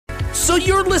So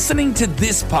you're listening to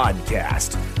this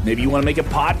podcast. Maybe you want to make a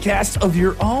podcast of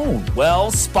your own.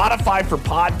 Well, Spotify for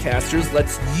Podcasters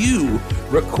lets you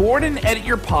record and edit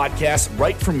your podcast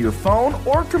right from your phone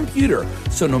or computer.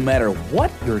 So no matter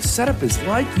what your setup is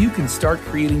like, you can start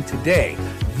creating today.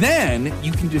 Then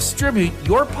you can distribute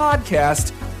your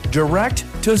podcast direct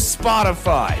to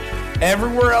Spotify.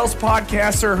 Everywhere else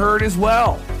podcasts are heard as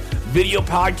well. Video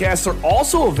podcasts are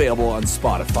also available on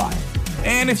Spotify.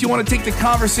 And if you want to take the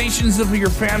conversations of your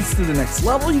fans to the next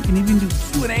level, you can even do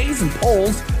Q&As and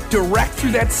polls direct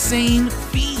through that same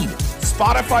feed.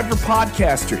 Spotify for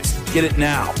Podcasters. Get it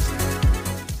now.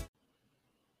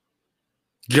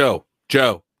 Joe.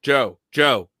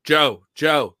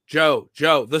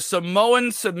 The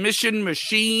Samoan submission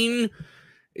machine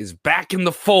is back in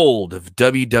the fold of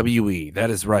WWE. That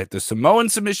is right. The Samoan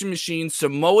submission machine,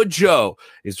 Samoa Joe,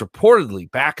 is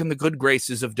reportedly back in the good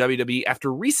graces of WWE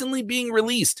after recently being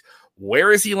released.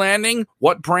 Where is he landing?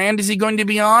 What brand is he going to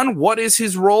be on? What is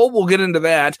his role? We'll get into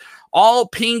that. All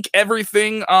pink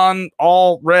everything on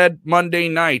all red Monday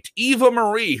night. Eva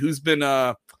Marie, who's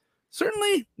been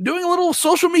certainly doing a little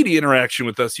social media interaction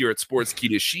with us here at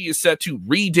Sportskeeda. She is set to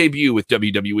re-debut with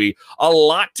WWE. A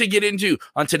lot to get into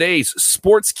on today's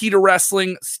Sportskeeda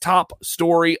Wrestling's top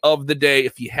story of the day.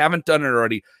 If you haven't done it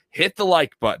already, hit the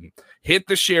like button, hit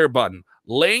the share button.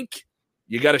 Link,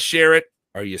 you got to share it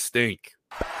or you stink.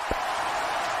 Watch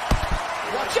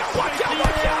out, watch out,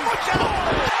 watch out, watch out!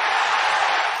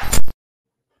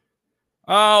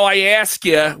 Oh, I ask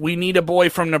you, we need a boy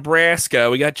from Nebraska.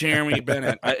 We got Jeremy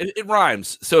Bennett. It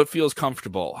rhymes, so it feels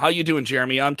comfortable. How you doing,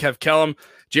 Jeremy? I'm Kev Kellum.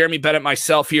 Jeremy Bennett,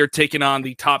 myself here, taking on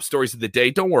the top stories of the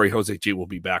day. Don't worry, Jose G will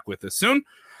be back with us soon.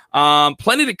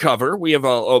 Plenty to cover. We have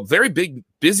a very big,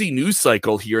 busy news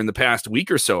cycle here in the past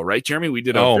week or so, right, Jeremy? We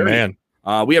did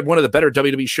we had one of the better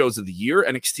WWE shows of the year.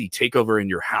 NXT TakeOver in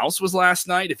Your House was last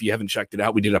night. If you haven't checked it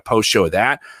out, we did a post show of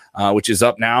that, which is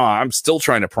up now. I'm still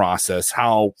trying to process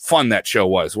how fun that show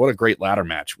was. What a great ladder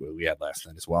match we had last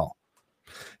night as well.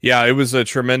 Yeah, it was a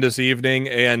tremendous evening.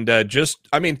 And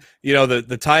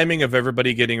the timing of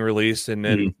everybody getting released and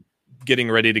then getting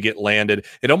ready to get landed,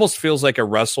 it almost feels like a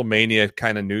WrestleMania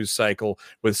kind of news cycle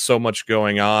with so much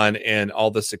going on and all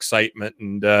this excitement.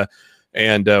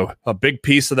 And a big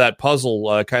piece of that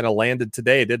puzzle kind of landed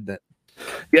today, didn't it?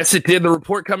 Yes, it did. The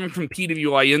report coming from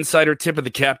PWI Insider, tip of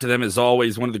the cap to them as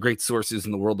always, one of the great sources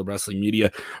in the world of wrestling media,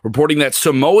 reporting that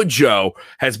Samoa Joe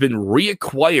has been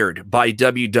reacquired by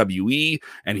WWE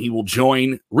and he will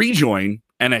rejoin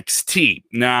NXT.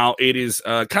 Now, it is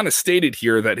kind of stated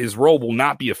here that his role will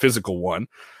not be a physical one.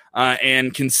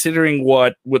 And considering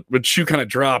what Shu kind of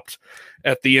dropped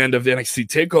at the end of the NXT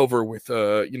TakeOver with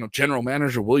general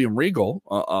manager William Regal,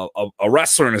 a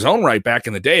wrestler in his own right back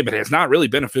in the day, but has not really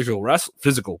been a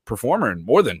physical performer in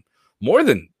more than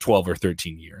 12 or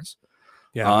 13 years.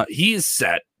 Yeah, he is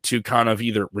set to kind of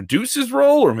either reduce his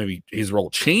role or maybe his role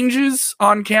changes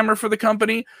on camera for the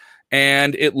company.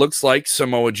 And it looks like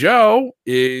Samoa Joe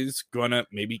is going to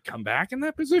maybe come back in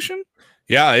that position.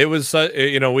 Yeah, it was,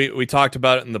 we talked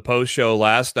about it in the post show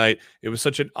last night. It was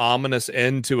such an ominous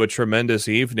end to a tremendous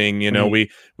evening. We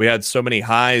had so many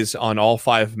highs on all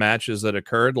 5 matches that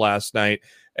occurred last night.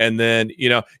 And then,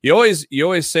 you always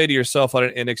say to yourself on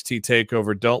an NXT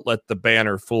TakeOver, don't let the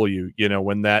banner fool you,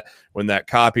 when that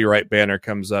copyright banner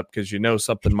comes up, because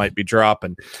something might be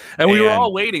dropping. And we were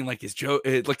all waiting,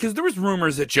 because there was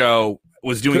rumors that Joe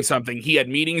was doing something. He had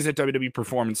meetings at WWE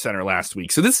Performance Center last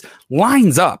week. So this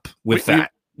lines up with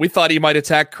that. We thought he might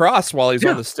attack Cross while he's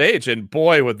on the stage. And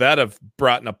boy, would that have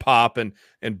brought in a pop and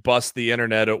bust the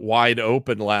internet wide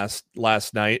open last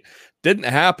night. Didn't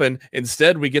happen.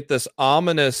 Instead, we get this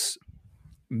ominous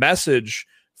message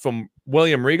from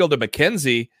William Regal to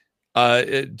McKenzie,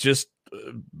 just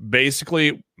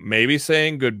basically maybe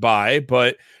saying goodbye.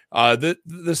 But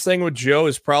this thing with Joe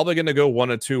is probably going to go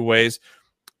one of two ways.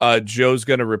 Joe's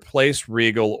going to replace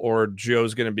Regal, or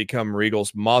Joe's going to become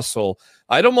Regal's muscle.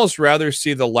 I'd almost rather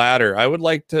see the latter. I would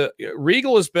like to.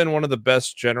 Regal has been one of the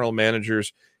best general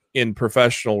managers in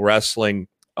professional wrestling,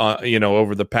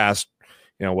 over the past,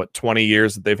 20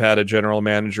 years that they've had a general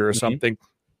manager or something.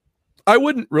 I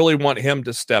wouldn't really want him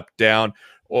to step down,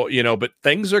 or, but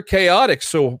things are chaotic.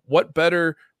 So what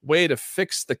better way to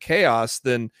fix the chaos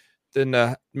than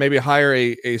maybe hire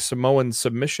a Samoan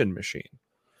submission machine?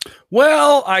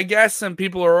 Well, I guess some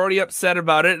people are already upset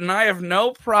about it, and I have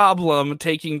no problem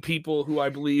taking people who I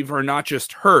believe are not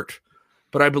just hurt,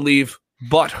 but I believe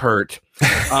butthurt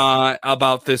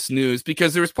about this news,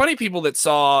 because there was plenty of people that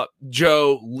saw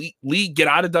Joe Lee get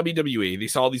out of WWE. They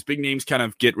saw these big names kind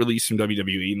of get released from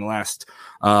WWE in the last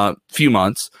few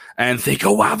months and think,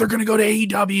 oh, wow, they're going to go to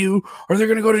AEW, or they're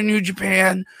going to go to New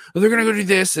Japan, or they're going to go do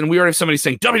this. And we already have somebody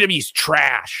saying WWE's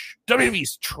trash.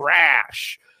 WWE's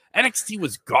trash. NXT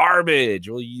was garbage.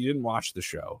 Well, you didn't watch the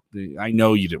show. I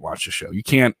know you didn't watch the show. You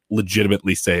can't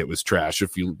legitimately say it was trash.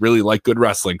 If you really like good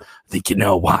wrestling, I think you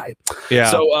know why.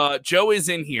 Yeah. So Joe is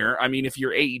in here. I mean, if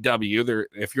you're AEW,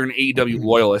 if you're an AEW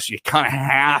loyalist, you kind of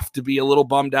have to be a little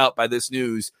bummed out by this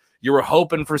news. You were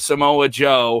hoping for Samoa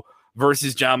Joe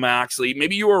versus Jon Moxley.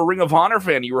 Maybe you were a Ring of Honor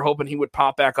fan. You were hoping he would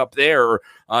pop back up there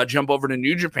or jump over to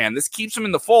New Japan. This keeps him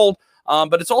in the fold.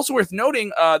 But it's also worth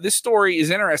noting this story is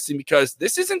interesting because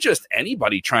this isn't just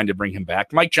anybody trying to bring him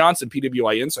back. Mike Johnson,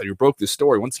 PWI Insider, who broke this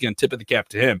story, once again, tip of the cap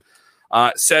to him,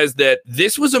 says that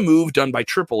this was a move done by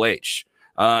Triple H,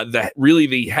 that really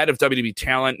the head of WWE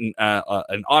talent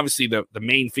and obviously the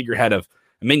main figurehead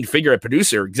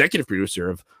producer, executive producer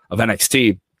of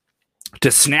NXT, to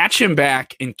snatch him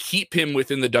back and keep him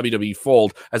within the WWE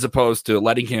fold, as opposed to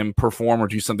letting him perform or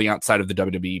do something outside of the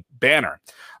WWE banner.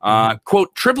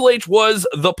 Quote, Triple H was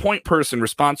the point person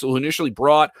responsible who initially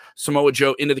brought Samoa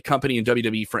Joe into the company in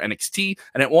WWE for NXT,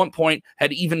 and at one point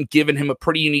had even given him a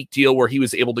pretty unique deal where he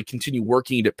was able to continue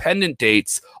working independent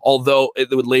dates, although it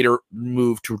would later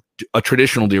move to a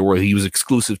traditional deal where he was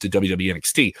exclusive to WWE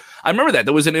NXT. I remember that.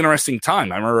 That was an interesting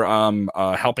time. I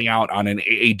remember helping out on an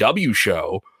AAW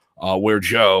show where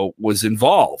Joe was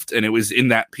involved, and it was in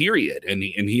that period, and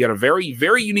he had a very,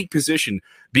 very unique position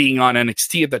being on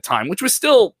NXT at that time, which was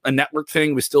still a network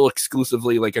thing, was still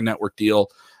exclusively like a network deal,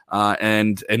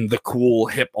 and the cool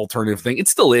hip alternative thing. It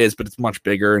still is, but it's much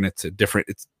bigger, and it's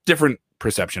different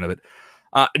perception of it.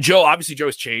 Joe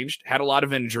has changed, had a lot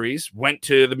of injuries, went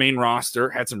to the main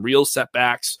roster, had some real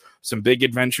setbacks, some big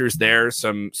adventures there,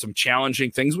 some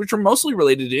challenging things, which were mostly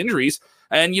related to injuries.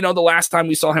 And, the last time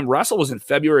we saw him wrestle was in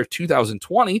February of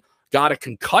 2020, got a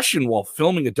concussion while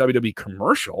filming a WWE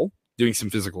commercial, doing some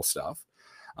physical stuff.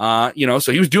 So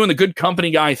he was doing the good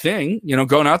company guy thing,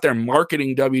 going out there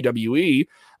marketing WWE,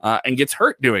 and gets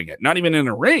hurt doing it, not even in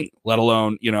a ring, let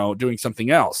alone, doing something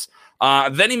else.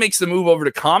 Then he makes the move over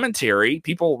to commentary.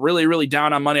 People really, really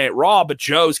down on Monday Night Raw, but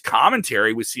Joe's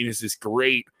commentary was seen as this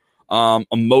great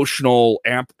emotional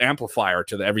amplifier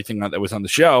to everything that was on the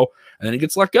show. And then he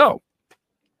gets let go.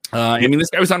 This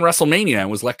guy was on WrestleMania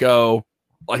and was let go.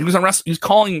 He was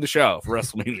calling the show for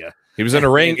WrestleMania. He was in a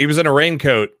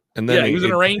raincoat, and then he was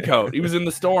in a raincoat. He was in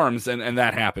the storms, and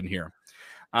that happened here.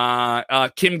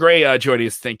 Kim Gray joined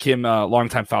us. Thank Kim,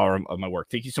 longtime follower of my work.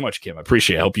 Thank you so much, Kim. I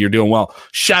appreciate it. I hope you're doing well.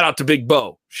 Shout out to Big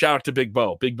Bo.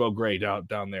 Big Bo Gray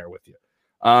down there with you.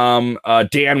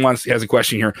 Dan has a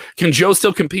question here. Can Joe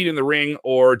still compete in the ring,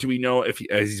 or do we know if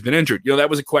he's been injured? That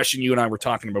was a question you and I were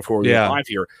talking before we went live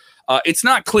here. It's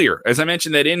not clear. As I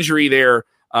mentioned, that injury there,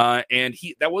 and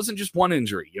that wasn't just one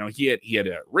injury. He had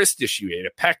a wrist issue, he had a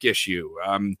pec issue.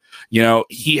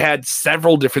 He had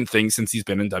several different things since he's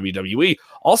been in WWE.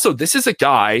 Also, this is a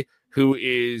guy who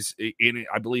is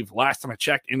I believe last time I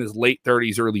checked, in his late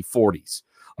 30s, early 40s.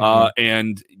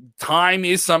 And time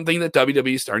is something that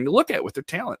WWE is starting to look at with their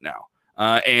talent now.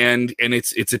 And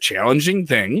it's a challenging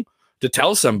thing to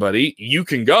tell somebody you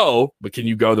can go, but can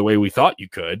you go the way we thought you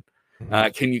could?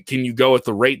 Can you go at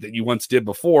the rate that you once did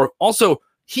before? Also,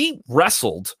 he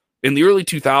wrestled in the early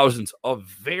 2000s a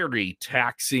very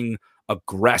taxing,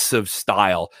 aggressive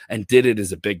style and did it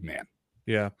as a big man.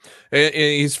 Yeah. And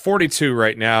he's 42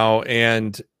 right now.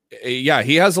 And he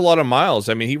has a lot of miles.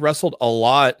 I mean, he wrestled a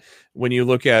lot when you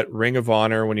look at Ring of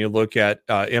Honor, when you look at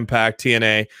Impact,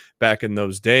 TNA back in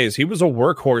those days. He was a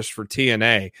workhorse for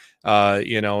TNA,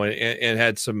 and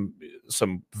had some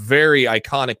very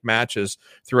iconic matches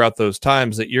throughout those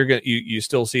times that you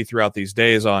still see throughout these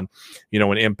days on,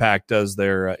 when Impact does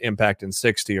their Impact in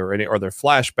 60 or their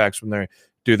flashbacks when they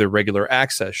do their regular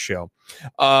access show.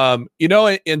 And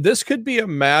this could be a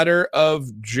matter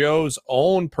of Joe's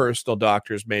own personal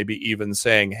doctors maybe even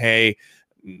saying, hey,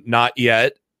 not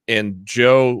yet. And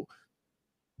Joe,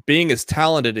 being as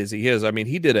talented as he is, I mean,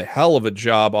 he did a hell of a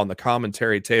job on the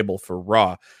commentary table for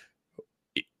Raw.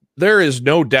 There is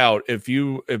no doubt, if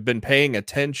you have been paying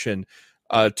attention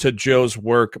to Joe's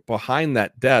work behind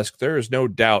that desk, there is no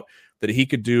doubt that he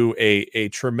could do a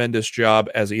tremendous job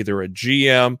as either a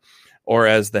GM or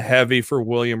as the heavy for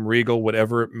William Regal,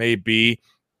 whatever it may be.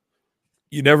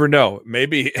 You never know.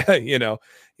 Maybe,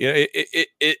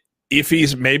 if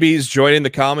he's joining the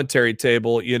commentary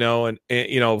table,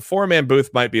 and four-man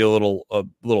booth might be a little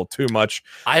too much.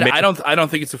 I don't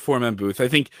think it's a four-man booth. I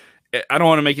think I don't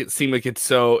want to make it seem like it's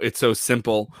so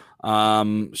simple.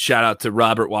 Shout out to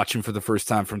Robert watching for the first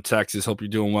time from Texas. Hope you're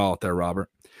doing well out there, Robert.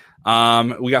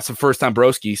 We got some first time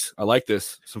broskies. I like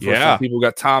this. Some first time people. We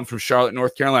got Tom from Charlotte,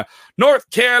 North Carolina. North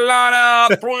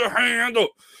Carolina, throw your hand up.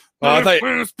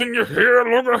 Spin your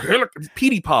hair,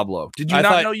 Petey Pablo. Did you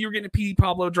not know you were getting a Petey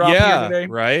Pablo drop here today?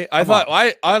 Right. I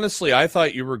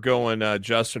thought you were going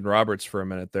Justin Roberts for a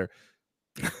minute there.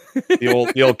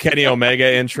 the old Kenny Omega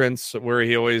entrance where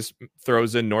he always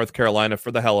throws in North Carolina for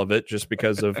the hell of it, just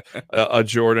because of a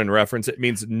Jordan reference. It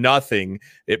means nothing.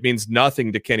 It means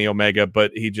nothing to Kenny Omega,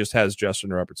 but he just has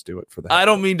Justin Roberts do it for that. I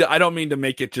don't mean to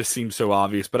make it just seem so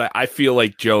obvious, but I feel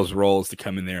like Joe's role is to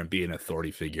come in there and be an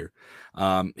authority figure.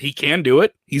 He can do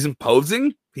it. He's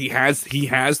imposing. He has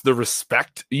the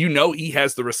respect. He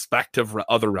has the respect of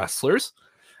other wrestlers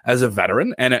as a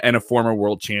veteran and a former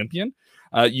world champion.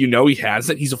 He has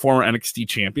it. He's a former NXT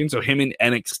champion, so him in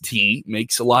NXT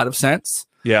makes a lot of sense.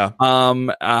 Yeah.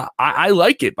 I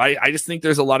like it. I just think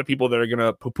there's a lot of people that are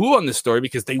gonna poo-poo on this story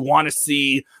because they want to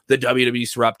see the WWE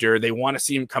disruptor. They want to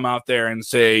see him come out there and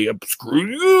say, "Screw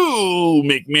you,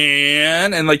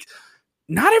 McMahon," and like,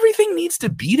 not everything needs to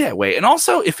be that way. And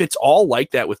also, if it's all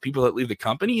like that with people that leave the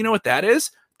company, you know what that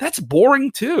is? That's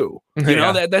boring too. You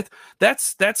know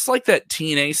that's like that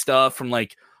TNA stuff from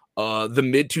like the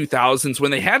mid 2000s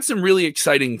when they had some really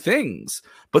exciting things,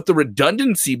 but the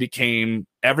redundancy became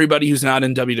everybody who's not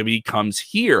in WWE comes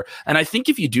here. And I think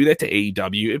if you do that to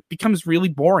AEW, it becomes really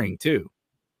boring too.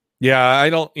 Yeah, I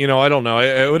don't know.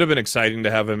 It would have been exciting to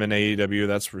have him in AEW,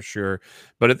 that's for sure.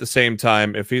 But at the same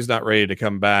time, if he's not ready to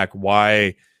come back,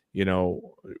 why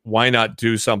not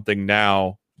do something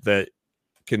now that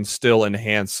can still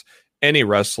enhance any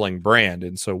wrestling brand?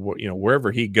 And so,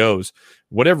 wherever he goes,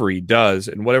 whatever he does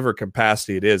in whatever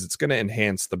capacity it is, it's going to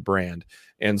enhance the brand.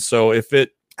 And so if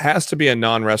it has to be a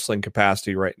non-wrestling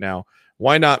capacity right now,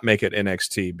 why not make it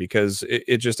NXT? Because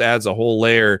it just adds a whole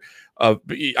layer of,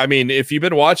 if you've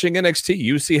been watching NXT,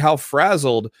 you see how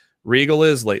frazzled Regal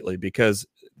is lately because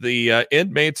the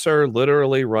inmates are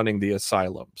literally running the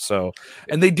asylum. So,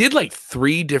 and they did like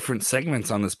 3 different segments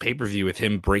on this pay-per-view with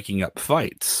him breaking up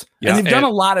fights. Yeah, and they've done a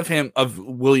lot of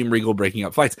William Regal breaking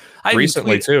up fights.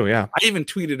 Recently too. Yeah. I even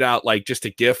tweeted out like just a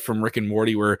GIF from Rick and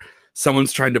Morty where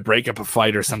someone's trying to break up a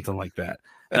fight or something like that.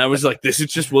 And I was like, this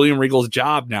is just William Regal's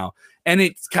job now. And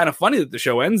it's kind of funny that the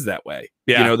show ends that way.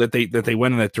 Yeah. That they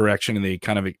went in that direction and they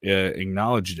kind of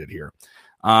acknowledged it here.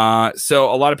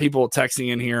 So a lot of people texting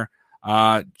in here.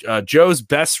 Joe's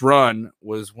best run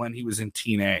was when he was in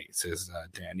TNA, says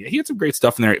Dan. Yeah, he had some great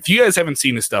stuff in there. If you guys haven't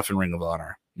seen his stuff in Ring of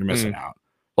Honor, you're missing out.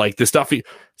 Like the stuff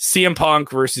CM Punk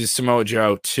versus Samoa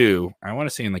Joe 2, I want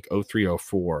to say in like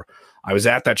 0304. I was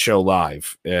at that show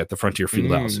live at the Frontier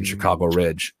Fieldhouse in Chicago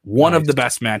Ridge. One of the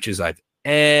best matches I've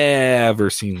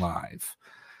ever seen live.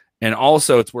 And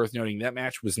also, it's worth noting that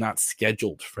match was not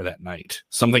scheduled for that night.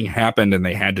 Something happened and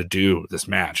they had to do this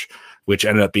match, which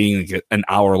ended up being like an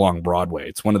hour-long Broadway.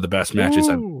 It's one of the best matches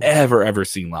I've ever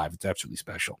seen live. It's absolutely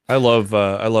special. I love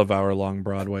hour-long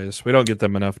Broadways. We don't get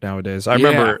them enough nowadays. I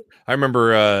remember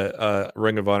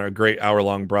Ring of Honor, a great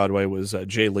hour-long Broadway was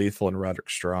Jay Lethal and Roderick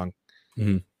Strong.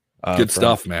 Good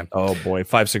stuff, man. Oh boy,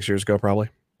 5-6 years ago, probably.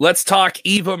 Let's talk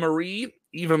Eva Marie.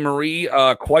 Eva Marie,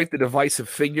 quite the divisive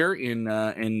figure in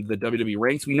the WWE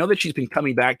ranks. We know that she's been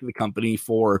coming back to the company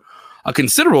for a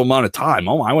considerable amount of time.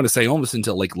 Oh, I want to say almost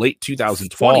until like late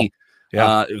 2020.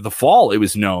 The fall, it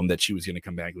was known that she was going to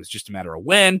come back. It was just a matter of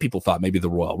when. People thought maybe the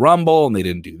Royal Rumble, and they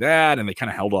didn't do that, and they kind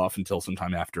of held off until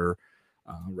sometime after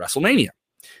WrestleMania.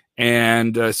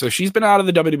 And so she's been out of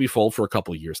the WWE fold for a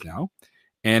couple of years now,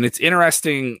 and it's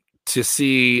interesting to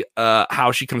see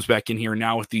how she comes back in here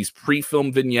now with these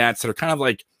pre-film vignettes that are kind of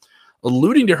like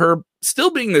alluding to her still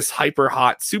being this hyper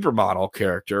hot supermodel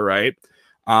character, right?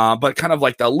 But kind of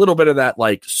like a little bit of that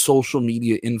like social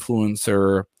media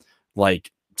influencer,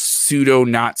 like pseudo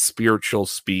not spiritual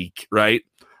speak, right?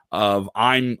 Of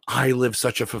I live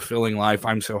such a fulfilling life.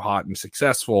 I'm so hot and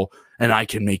successful, and I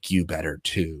can make you better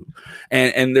too.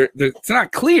 And it's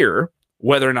not clear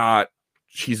whether or not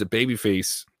she's a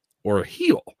babyface or a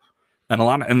heel.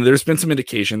 And there's been some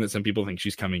indication that some people think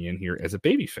she's coming in here as a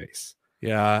babyface.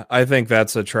 Yeah, I think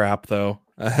that's a trap, though.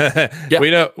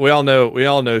 We all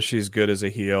know she's good as a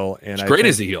heel, and she's great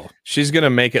as a heel. She's gonna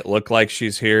make it look like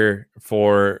she's here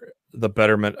for the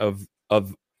betterment of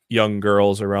young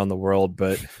girls around the world.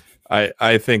 But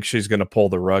I think she's gonna pull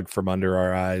the rug from under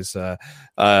our eyes.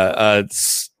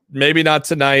 Maybe not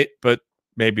tonight, but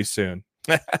maybe soon.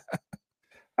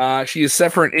 She is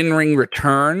set for an in-ring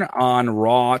return on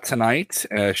Raw tonight.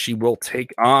 She will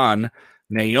take on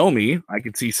Naomi, I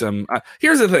could see some.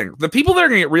 Here's the thing: the people that are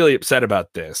going to get really upset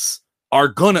about this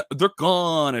they're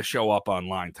gonna show up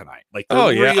online tonight. Like,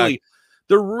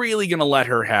 they're really gonna let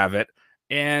her have it.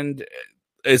 And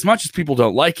as much as people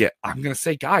don't like it, I'm gonna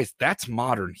say, guys, that's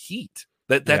modern heat.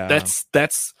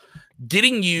 That's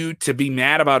getting you to be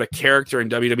mad about a character in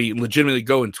WWE and legitimately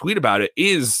go and tweet about it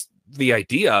is the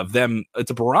idea of them.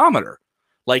 It's a barometer.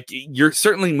 Like, you're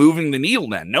certainly moving the needle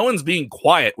then. No one's being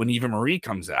quiet when Eva Marie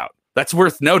comes out. That's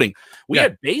worth noting. We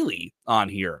had Bayley on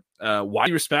here.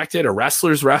 Widely respected, a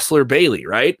wrestler's wrestler, Bayley,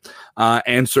 right?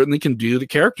 And certainly can do the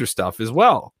character stuff as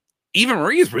well. Eva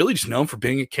Marie is really just known for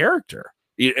being a character.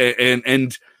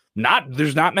 And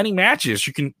there's not many matches.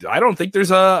 I don't think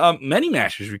there's many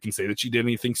matches we can say that she did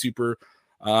anything super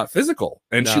physical.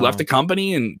 And she left the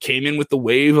company and came in with the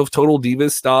wave of Total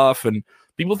Divas stuff. And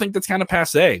people think that's kind of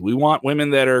passe. We want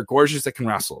women that are gorgeous that can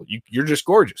wrestle. You're just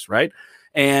gorgeous, right?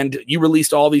 And you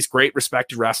released all these great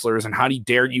respected wrestlers, and how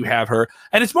dare you have her?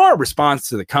 And it's more a response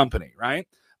to the company, right?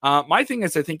 My thing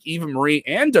is, I think Eva Marie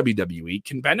and WWE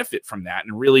can benefit from that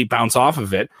and really bounce off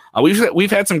of it.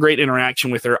 We've had some great interaction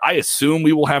with her. I assume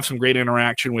we will have some great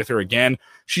interaction with her again.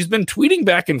 She's been tweeting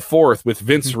back and forth with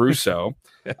Vince Russo,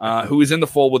 who is in the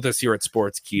fold with us here at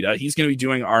Sportskeeda. He's going to be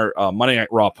doing our Monday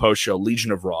Night Raw post show,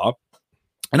 Legion of Raw.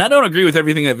 And I don't agree with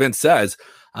everything that Vince says,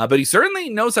 but he certainly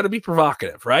knows how to be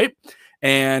provocative, right?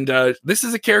 And this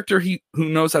is a character who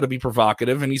knows how to be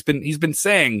provocative, and he's been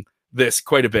saying this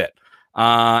quite a bit.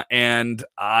 And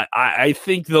I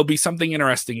think there'll be something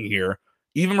interesting here.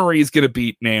 Eva Marie is going to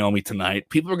beat Naomi tonight.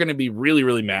 People are going to be really,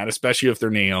 really mad, especially if they're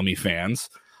Naomi fans.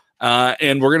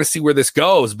 And we're going to see where this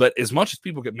goes. But as much as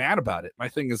people get mad about it, my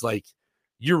thing is, like,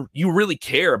 you really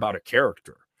care about a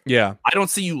character. Yeah, I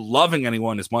don't see you loving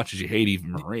anyone as much as you hate Eva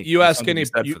Marie. You ask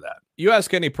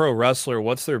any pro wrestler,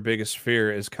 what's their biggest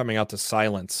fear is coming out to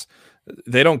silence.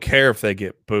 They don't care if they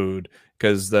get booed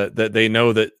because they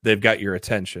know that they've got your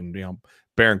attention. You know,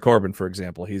 Baron Corbin, for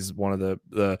example, he's one of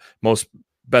the most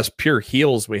best pure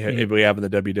heels we have in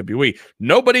the WWE.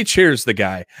 Nobody cheers the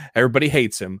guy. Everybody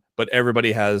hates him, but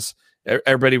everybody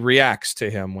reacts to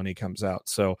him when he comes out.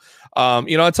 So,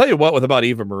 I'll tell you what, about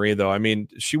Eva Marie, though, I mean,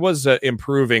 she was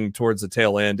improving towards the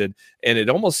tail end, and it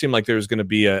almost seemed like there was going to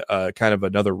be a kind of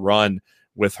another run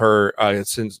with her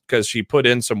because she put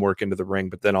in some work into the ring,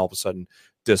 but then all of a sudden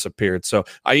disappeared. So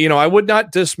I would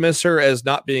not dismiss her as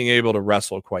not being able to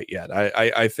wrestle quite yet.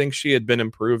 I think she had been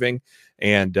improving,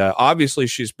 and obviously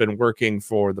she's been working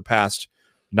for the past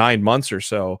 9 months or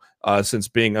so since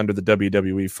being under the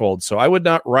WWE fold. So I would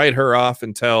not write her off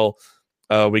until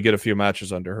we get a few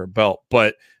matches under her belt.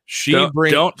 But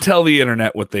don't tell the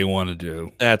internet what they want to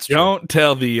do. That's true. Don't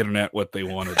tell the internet what they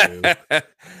want to do.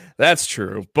 That's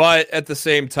true. But at the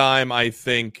same time, I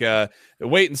think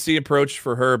wait and see approach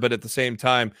for her. But at the same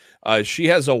time, she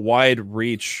has a wide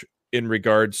reach in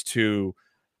regards to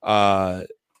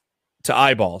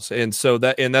eyeballs, and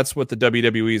that's what the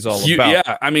WWE is all about.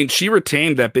 Yeah, I mean, she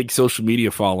retained that big social media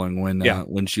following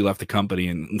when she left the company,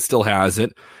 and still has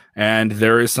it. And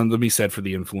there is something to be said for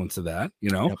the influence of that,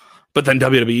 Yep. But then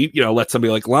WWE, let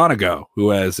somebody like Lana go, who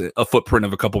has a footprint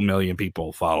of a couple million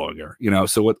people following her,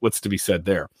 So what's to be said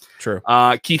there? True.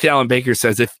 Keith Allen Baker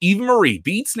says, if Eva Marie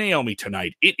beats Naomi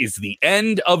tonight, it is the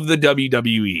end of the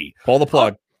WWE. Pull the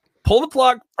plug. Pull the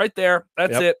plug right there.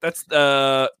 That's it. That's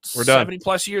we're 70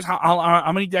 plus years.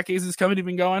 How many decades has this company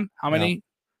been going? How many?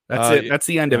 That's it. That's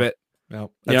the end of it. No,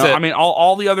 that's it. I mean,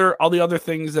 all the other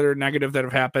things that are negative that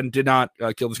have happened did not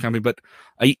kill this company. But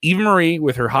Eva Marie,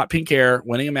 with her hot pink hair,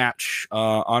 winning a match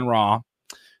on Raw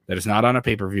that is not on a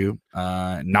pay-per-view,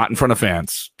 not in front of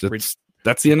fans.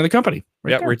 That's the end of the company.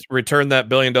 Return that $1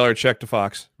 billion check to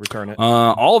Fox. Return it.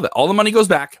 All of it. All the money goes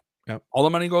back. Yep. All the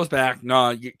money goes back.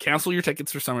 No, you cancel your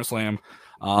tickets for SummerSlam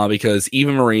because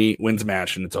Eva Marie wins a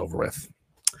match and it's over with.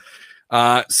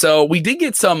 So we did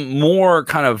get some more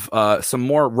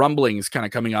rumblings kind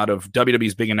of coming out of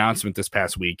WWE's big announcement this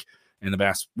past week, in the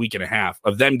past week and a half,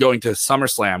 of them going to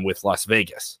SummerSlam with Las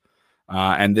Vegas.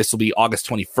 And this will be August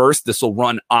 21st. This will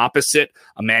run opposite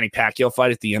a Manny Pacquiao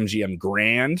fight at the MGM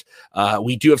Grand.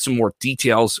 We do have some more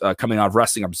details coming out of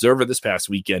Wrestling Observer this past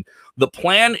weekend. The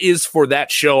plan is for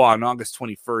that show on August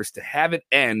 21st to have it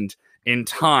end in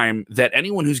time that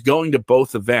anyone who's going to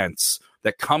both events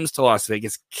that comes to Las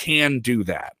Vegas can do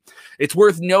that. It's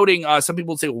worth noting, some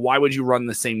people say, why would you run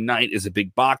the same night as a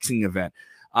big boxing event?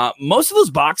 Most of those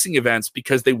boxing events,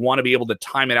 because they want to be able to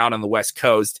time it out on the West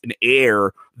Coast and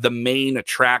air the main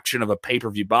attraction of a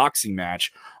pay-per-view boxing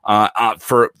match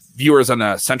for viewers on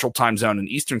a Central Time Zone and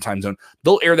Eastern Time Zone,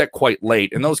 they'll air that quite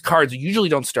late. And those cards usually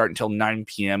don't start until 9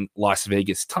 p.m. Las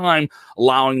Vegas time,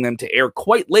 allowing them to air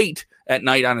quite late at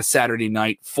night on a Saturday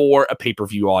night for a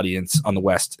pay-per-view audience on the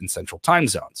West and Central time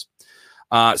zones.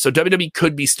 So WWE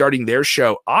could be starting their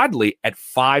show, oddly, at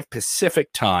 5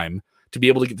 Pacific time to be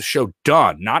able to get the show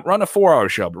done. Not run a 4-hour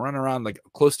show, but run around like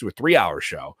close to a 3-hour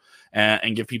show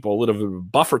and give people a little bit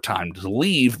of buffer time to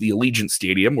leave the Allegiant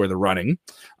Stadium where they're running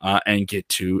and get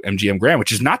to MGM Grand,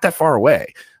 which is not that far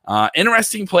away.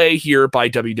 Interesting play here by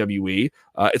WWE.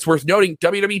 It's worth noting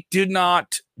WWE did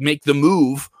not make the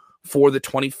move for the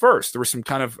 21st. There was some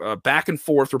kind of back and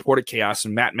forth reported chaos,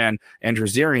 and Mattman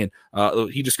Andrzejarian,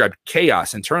 he described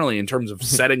chaos internally in terms of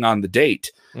setting on the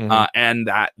date, and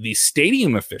that the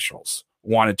stadium officials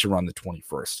wanted to run the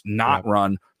 21st, not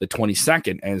run the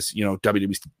 22nd, as you know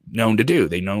WWE's known to do.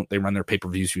 They run their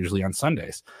pay-per-views usually on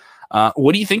Sundays.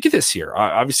 What do you think of this here?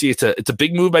 Obviously, it's a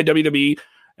big move by WWE,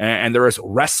 and there is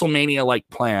WrestleMania-like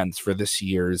plans for this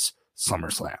year's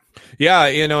SummerSlam. Yeah,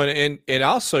 and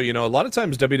also, a lot of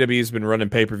times WWE's been running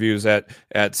pay-per-views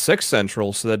at 6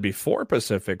 Central, so that'd be 4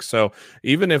 Pacific. So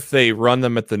even if they run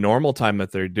them at the normal time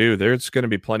that they do, there's going to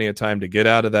be plenty of time to get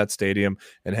out of that stadium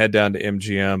and head down to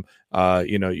MGM.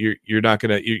 You're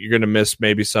going to miss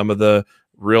maybe some of the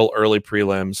real early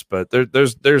prelims, but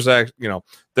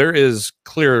there is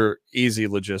clear, easy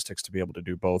logistics to be able to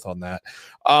do both on that.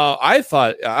 I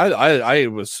thought I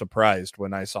was surprised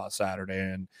when I saw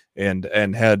Saturday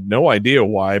and had no idea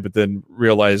why, but then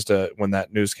realized when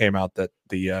that news came out that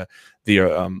the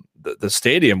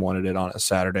stadium wanted it on a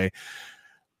Saturday.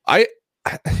 I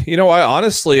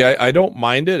honestly don't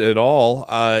mind it at all.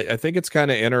 I think it's kind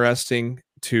of interesting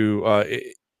to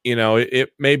it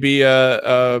may be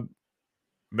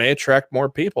may attract more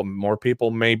people. More people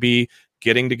may be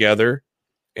getting together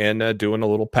and doing a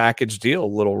little package deal, a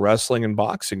little wrestling and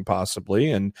boxing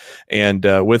possibly. And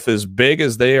with as big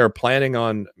as they are planning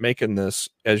on making this,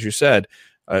 as you said,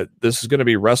 this is going to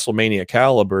be WrestleMania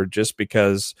caliber, just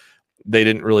because they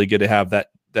didn't really get to have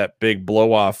that big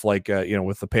blow off like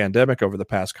with the pandemic over the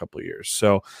past couple of years.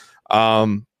 So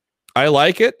I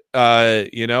like it.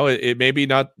 It may be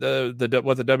not what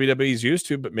the WWE is used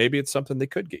to, but maybe it's something they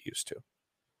could get used to.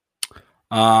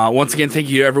 Once again, thank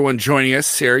you to everyone joining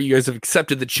us here. You guys have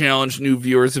accepted the challenge. New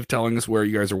viewers of telling us where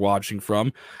you guys are watching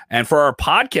from. And for our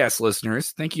podcast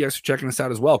listeners, thank you guys for checking us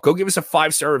out as well. Go give us a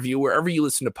 5-star review wherever you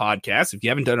listen to podcasts. If you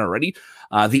haven't done it already,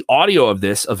 the audio of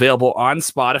this available on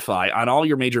Spotify, on all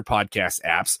your major podcast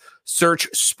apps. Search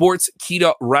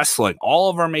Sportskeeda Wrestling. All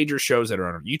of our major shows that are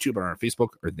on our YouTube and on our Facebook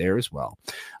are there as well.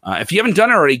 If you haven't done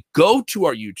it already, go to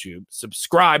our YouTube,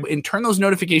 subscribe, and turn those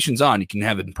notifications on. You can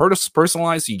have it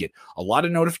personalized so you get a lot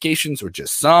of notifications or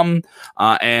just some.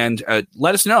 And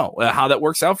let us know how that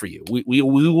works out for you. We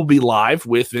will be live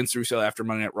with Vince Russo after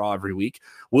Monday Night Raw every week.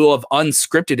 We'll have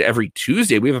Unscripted every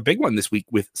Tuesday. We have a big one this week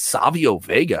with Savio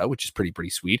Vega, which is pretty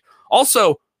sweet.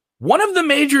 Also, one of the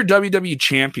major WWE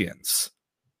champions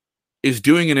is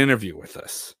doing an interview with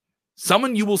us.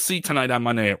 Someone you will see tonight on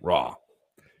Monday Night Raw.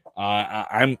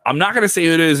 I'm not going to say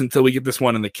who it is until we get this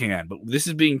one in the can, but this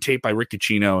is being taped by Rick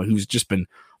Cucino, who's just been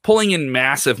pulling in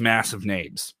massive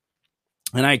names.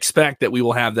 And I expect that we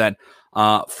will have that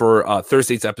for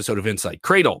Thursday's episode of Inside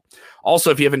Cradle.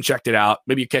 Also, if you haven't checked it out,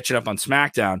 maybe you're catching up on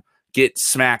SmackDown. Get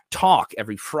Smack Talk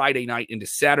every Friday night into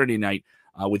Saturday night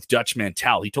with Dutch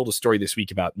Mantel. He told a story this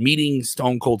week about meeting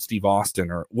Stone Cold Steve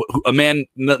Austin, or a man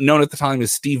known at the time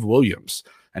as Steve Williams,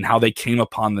 and how they came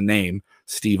upon the name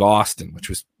Steve Austin, which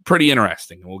was pretty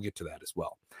interesting. And we'll get to that as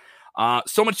well.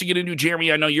 So much to get into,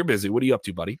 Jeremy. I know you're busy. What are you up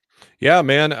to, buddy? Yeah,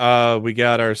 man. We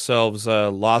got ourselves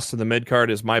Lost in the Midcard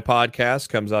is my podcast.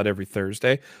 Comes out every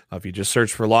Thursday. If you just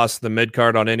search for Lost in the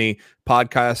Midcard on any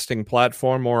podcasting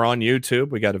platform or on YouTube,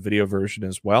 we got a video version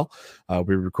as well.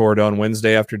 We record on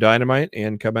Wednesday after Dynamite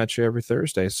and come at you every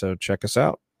Thursday. So check us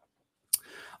out.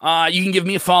 You can give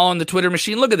me a follow on the Twitter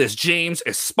machine. Look at this. James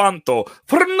Espanto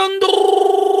Fernando,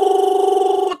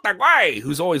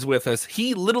 who's always with us.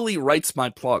 He literally writes my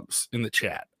plugs in the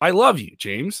chat. I love you,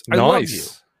 James. I love you.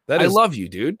 I love you,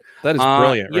 dude. That is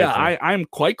brilliant. Yeah, I'm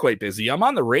quite busy. I'm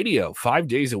on the radio 5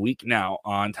 days a week now,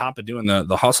 on top of doing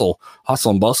the hustle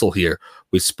and bustle here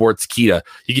with Sportskeeda.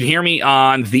 You can hear me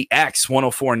on the X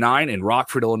 104.9 in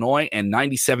Rockford, Illinois, and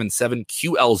 97.7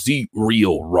 QLZ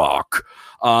Real Rock.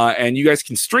 And you guys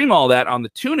can stream all that on the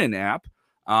TuneIn app.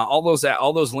 All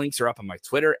those links are up on my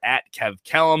Twitter at Kev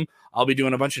Kellum. I'll be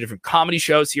doing a bunch of different comedy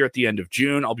shows here at the end of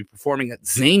June. I'll be performing at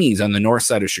Zany's on the north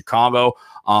side of Chicago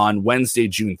on Wednesday,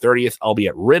 June 30th. I'll be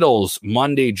at Riddle's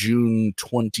Monday, June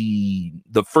 20,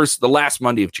 the last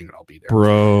Monday of June. I'll be there,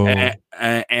 bro.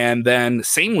 And then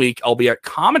same week, I'll be at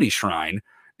Comedy Shrine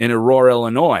in Aurora,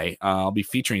 Illinois. I'll be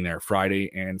featuring there Friday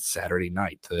and Saturday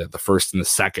night, the first and the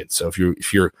second. So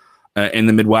if you're in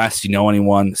the Midwest, you know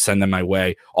anyone, send them my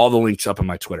way. All the links up on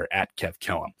my Twitter at Kev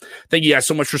Killam. Thank you guys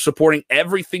so much for supporting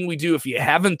everything we do. If you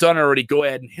haven't done already, go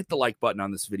ahead and hit the like button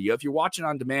on this video. If you're watching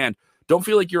on demand, don't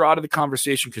feel like you're out of the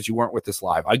conversation because you weren't with us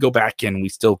live. I go back in and we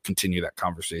still continue that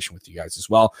conversation with you guys as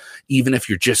well. Even if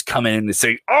you're just coming in and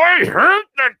saying, I heard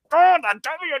that the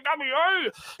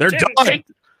WWE. They're done.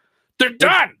 They're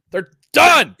done. They're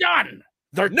done.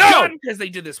 They're done because they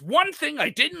did this one thing I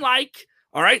didn't like.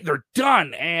 All right, they're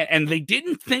done, and they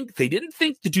didn't think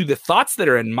to do the thoughts that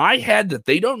are in my head that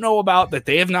they don't know about, that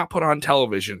they have not put on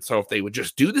television. So if they would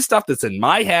just do the stuff that's in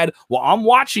my head while I'm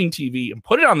watching TV and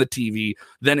put it on the TV,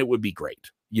 then it would be great.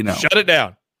 You know, shut it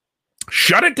down,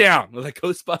 like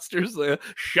Ghostbusters.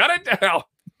 Shut it down.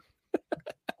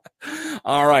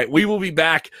 All right, we will be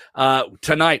back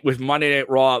tonight with Monday Night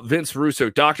Raw. Vince Russo,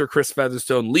 Dr. Chris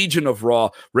Featherstone, Legion of Raw.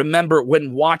 Remember,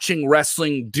 when watching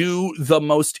wrestling, do the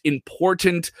most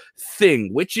important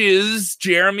thing, which is,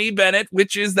 Jeremy Bennett,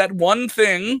 which is that one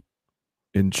thing.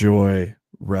 Enjoy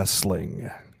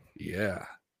wrestling. Yeah.